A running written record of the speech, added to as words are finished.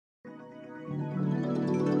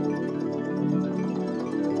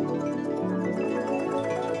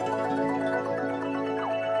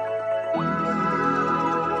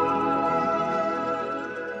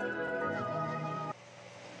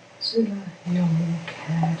you're more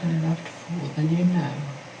cared and loved for than you know.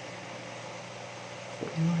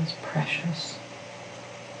 You are as precious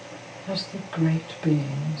as the great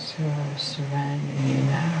beings who are surrounding you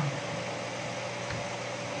now.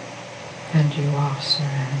 And you are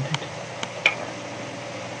surrounded.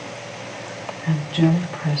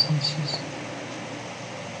 Angelic presences.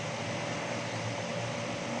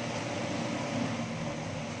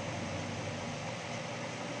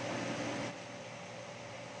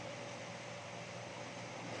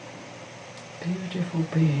 Beautiful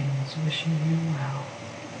beings wishing you well.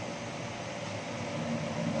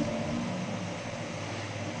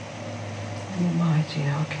 The Almighty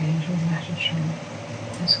Archangel Metatron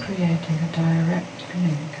is creating a direct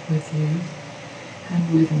link with you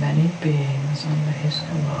and with many beings under his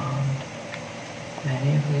command,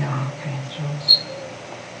 many of the archangels,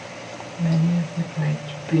 many of the great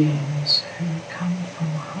beings who come from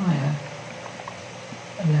higher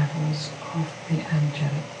levels of the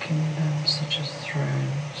angelic kingdom, such as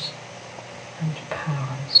thrones and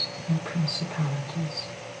powers and principalities.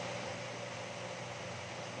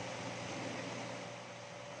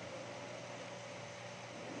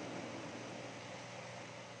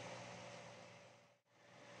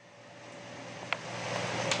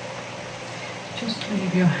 Just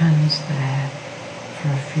leave your hands there for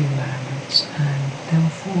a few moments and they'll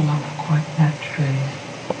fall off quite naturally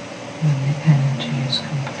when the energy is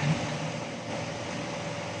complete.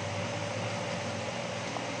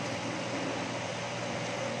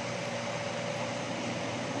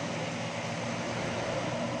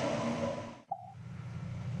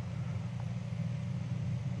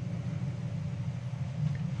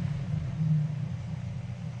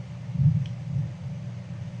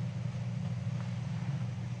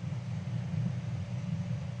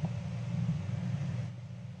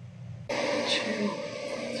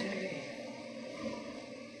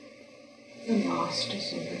 The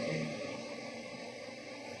Masters of the Group,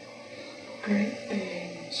 great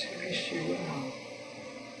beings who wish you well,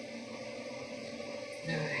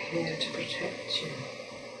 they are here to protect you.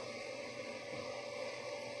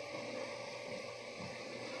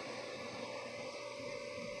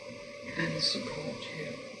 And support you.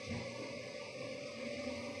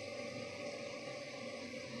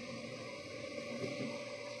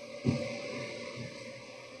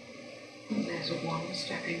 And there's one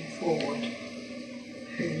stepping forward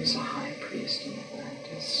who's a high priest in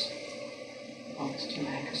Atlantis, wants to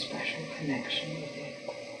make a special connection with you.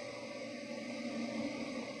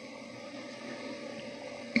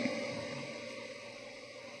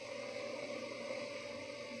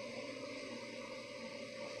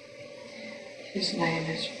 His name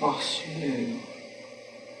is Vosu.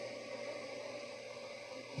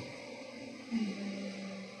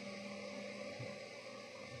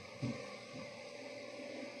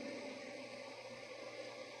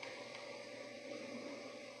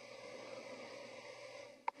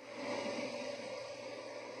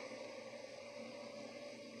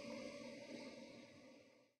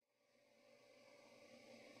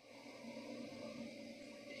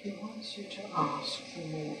 He wants you to ask for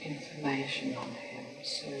more information on him,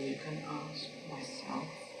 so you can ask myself,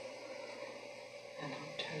 and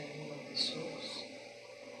I'll tell you of the source.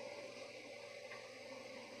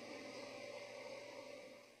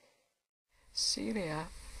 Celia,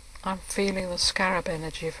 I'm feeling the scarab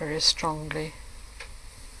energy very strongly.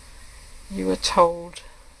 You were told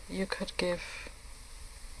you could give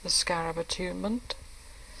the scarab attunement,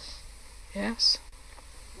 yes?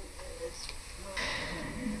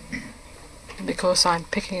 Because I'm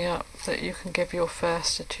picking up that you can give your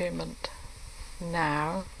first attunement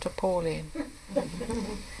now to Pauline.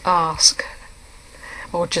 Ask,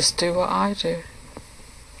 or just do what I do,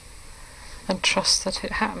 and trust that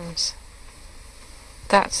it happens.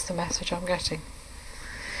 That's the message I'm getting.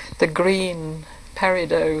 The green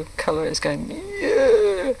peridot colour is going,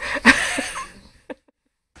 yeah!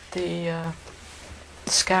 The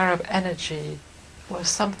scarab energy was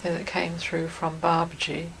something that came through from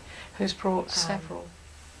Babaji, who's brought several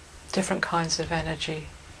different kinds of energy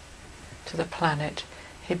to the planet.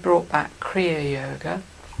 He brought back Kriya Yoga,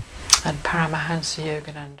 and Paramahansa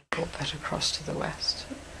Yogananda brought that across to the West.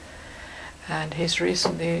 And he's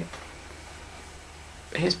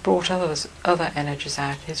brought other energies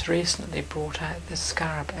out. He's recently brought out this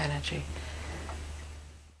scarab energy.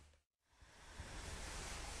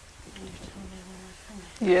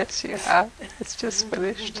 Yes, you have. It's just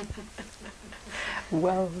finished.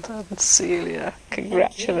 Well done, Celia.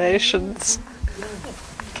 Congratulations.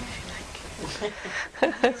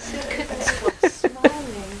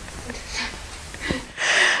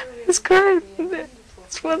 It's great, isn't it?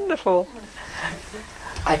 It's wonderful.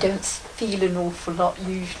 I don't feel an awful lot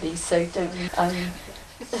usually, so don't.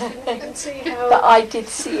 But I did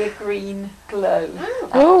see a green glow.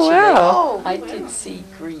 Oh wow! I did see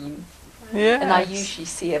green. Yeah. And I usually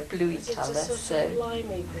see a bluey colour. So.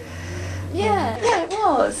 Yeah, it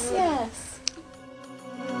was. Yes.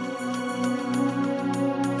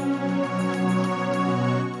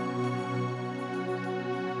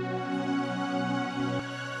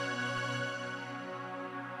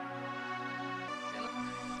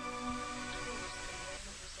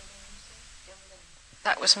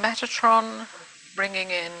 That was Metatron bringing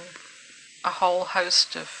in a whole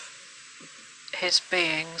host of his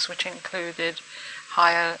beings, which included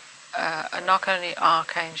higher, not only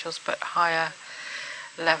archangels, but higher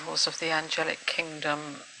levels of the angelic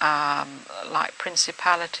kingdom, like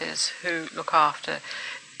principalities who look after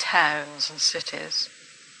towns and cities.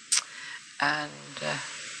 And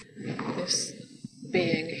this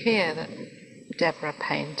being here that Deborah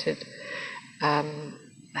painted,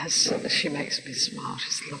 she makes me smile,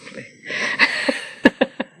 she's lovely.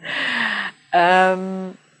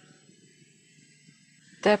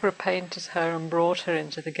 Deborah painted her and brought her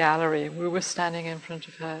into the gallery. We were standing in front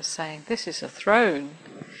of her saying, "This is a throne."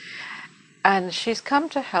 And she's come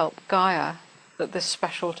to help Gaia at this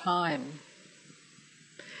special time.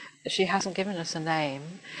 She hasn't given us a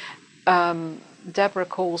name. Deborah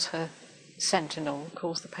calls her Sentinel,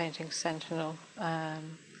 calls the painting Sentinel.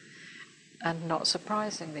 And not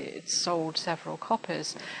surprisingly, it sold several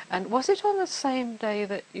copies. And was it on the same day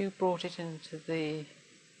that you brought it into the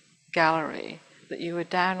gallery that you were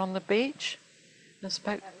down on the beach and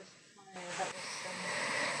spoke?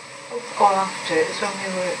 Or after. It was when we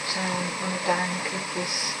were at one of Diane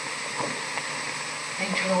Cooper's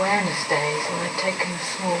Angel Awareness Days, and I'd taken a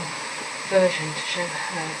small version to show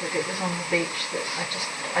her that it was on the beach. That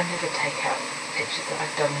I never take out pictures that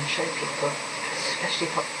I've done and show people, especially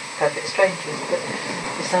not perfect strangers, but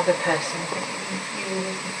this other person, I think you were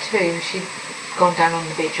with me too, she'd gone down on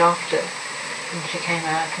the beach after, and she came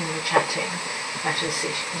out and we were chatting out of the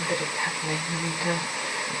sea. She'd been a bit of happening, and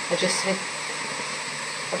I just said,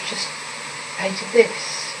 "I've just painted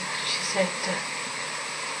this." She said,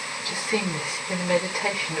 "I've just seen this in a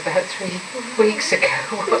meditation about 3 weeks ago.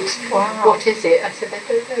 What is it?" I said, "I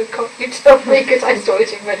don't know, can't you tell me?" Because I saw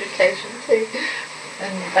it in meditation too.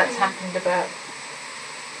 And that's happened about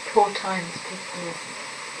 4 times. People have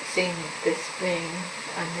seen this being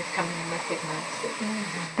and they've come and recognised it.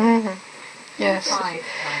 Mm-hmm. Yes. 5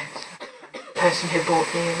 times. The person who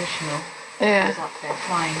bought the original was up there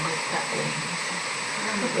flying with that being. He said,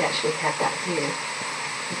 "We actually had that view."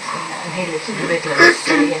 And he lives in the Midlands,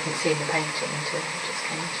 so he hadn't seen the painting until he just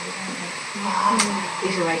came to the gallery.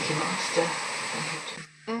 He's a Reiki master.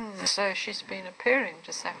 So she's been appearing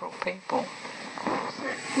to several people.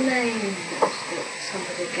 Name that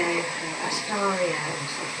somebody gave her, Astaria or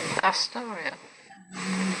something. Astaria.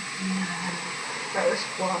 That was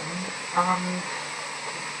one.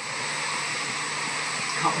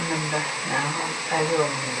 Can't remember now. I will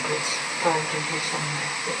remember. It's buried in here somewhere.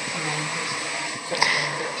 The name is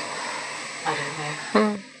something that I don't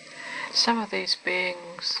know. Some of these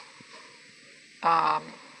beings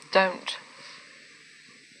don't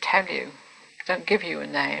tell you, don't give you a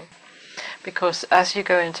name, because as you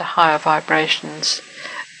go into higher vibrations,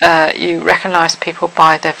 you recognize people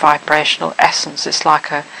by their vibrational essence. It's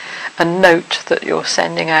like a note that you're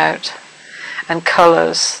sending out, and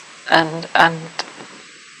colors, and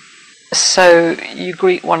so you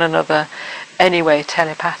greet one another anyway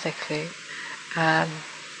telepathically, and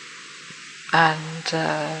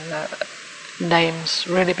names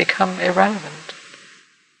really become irrelevant.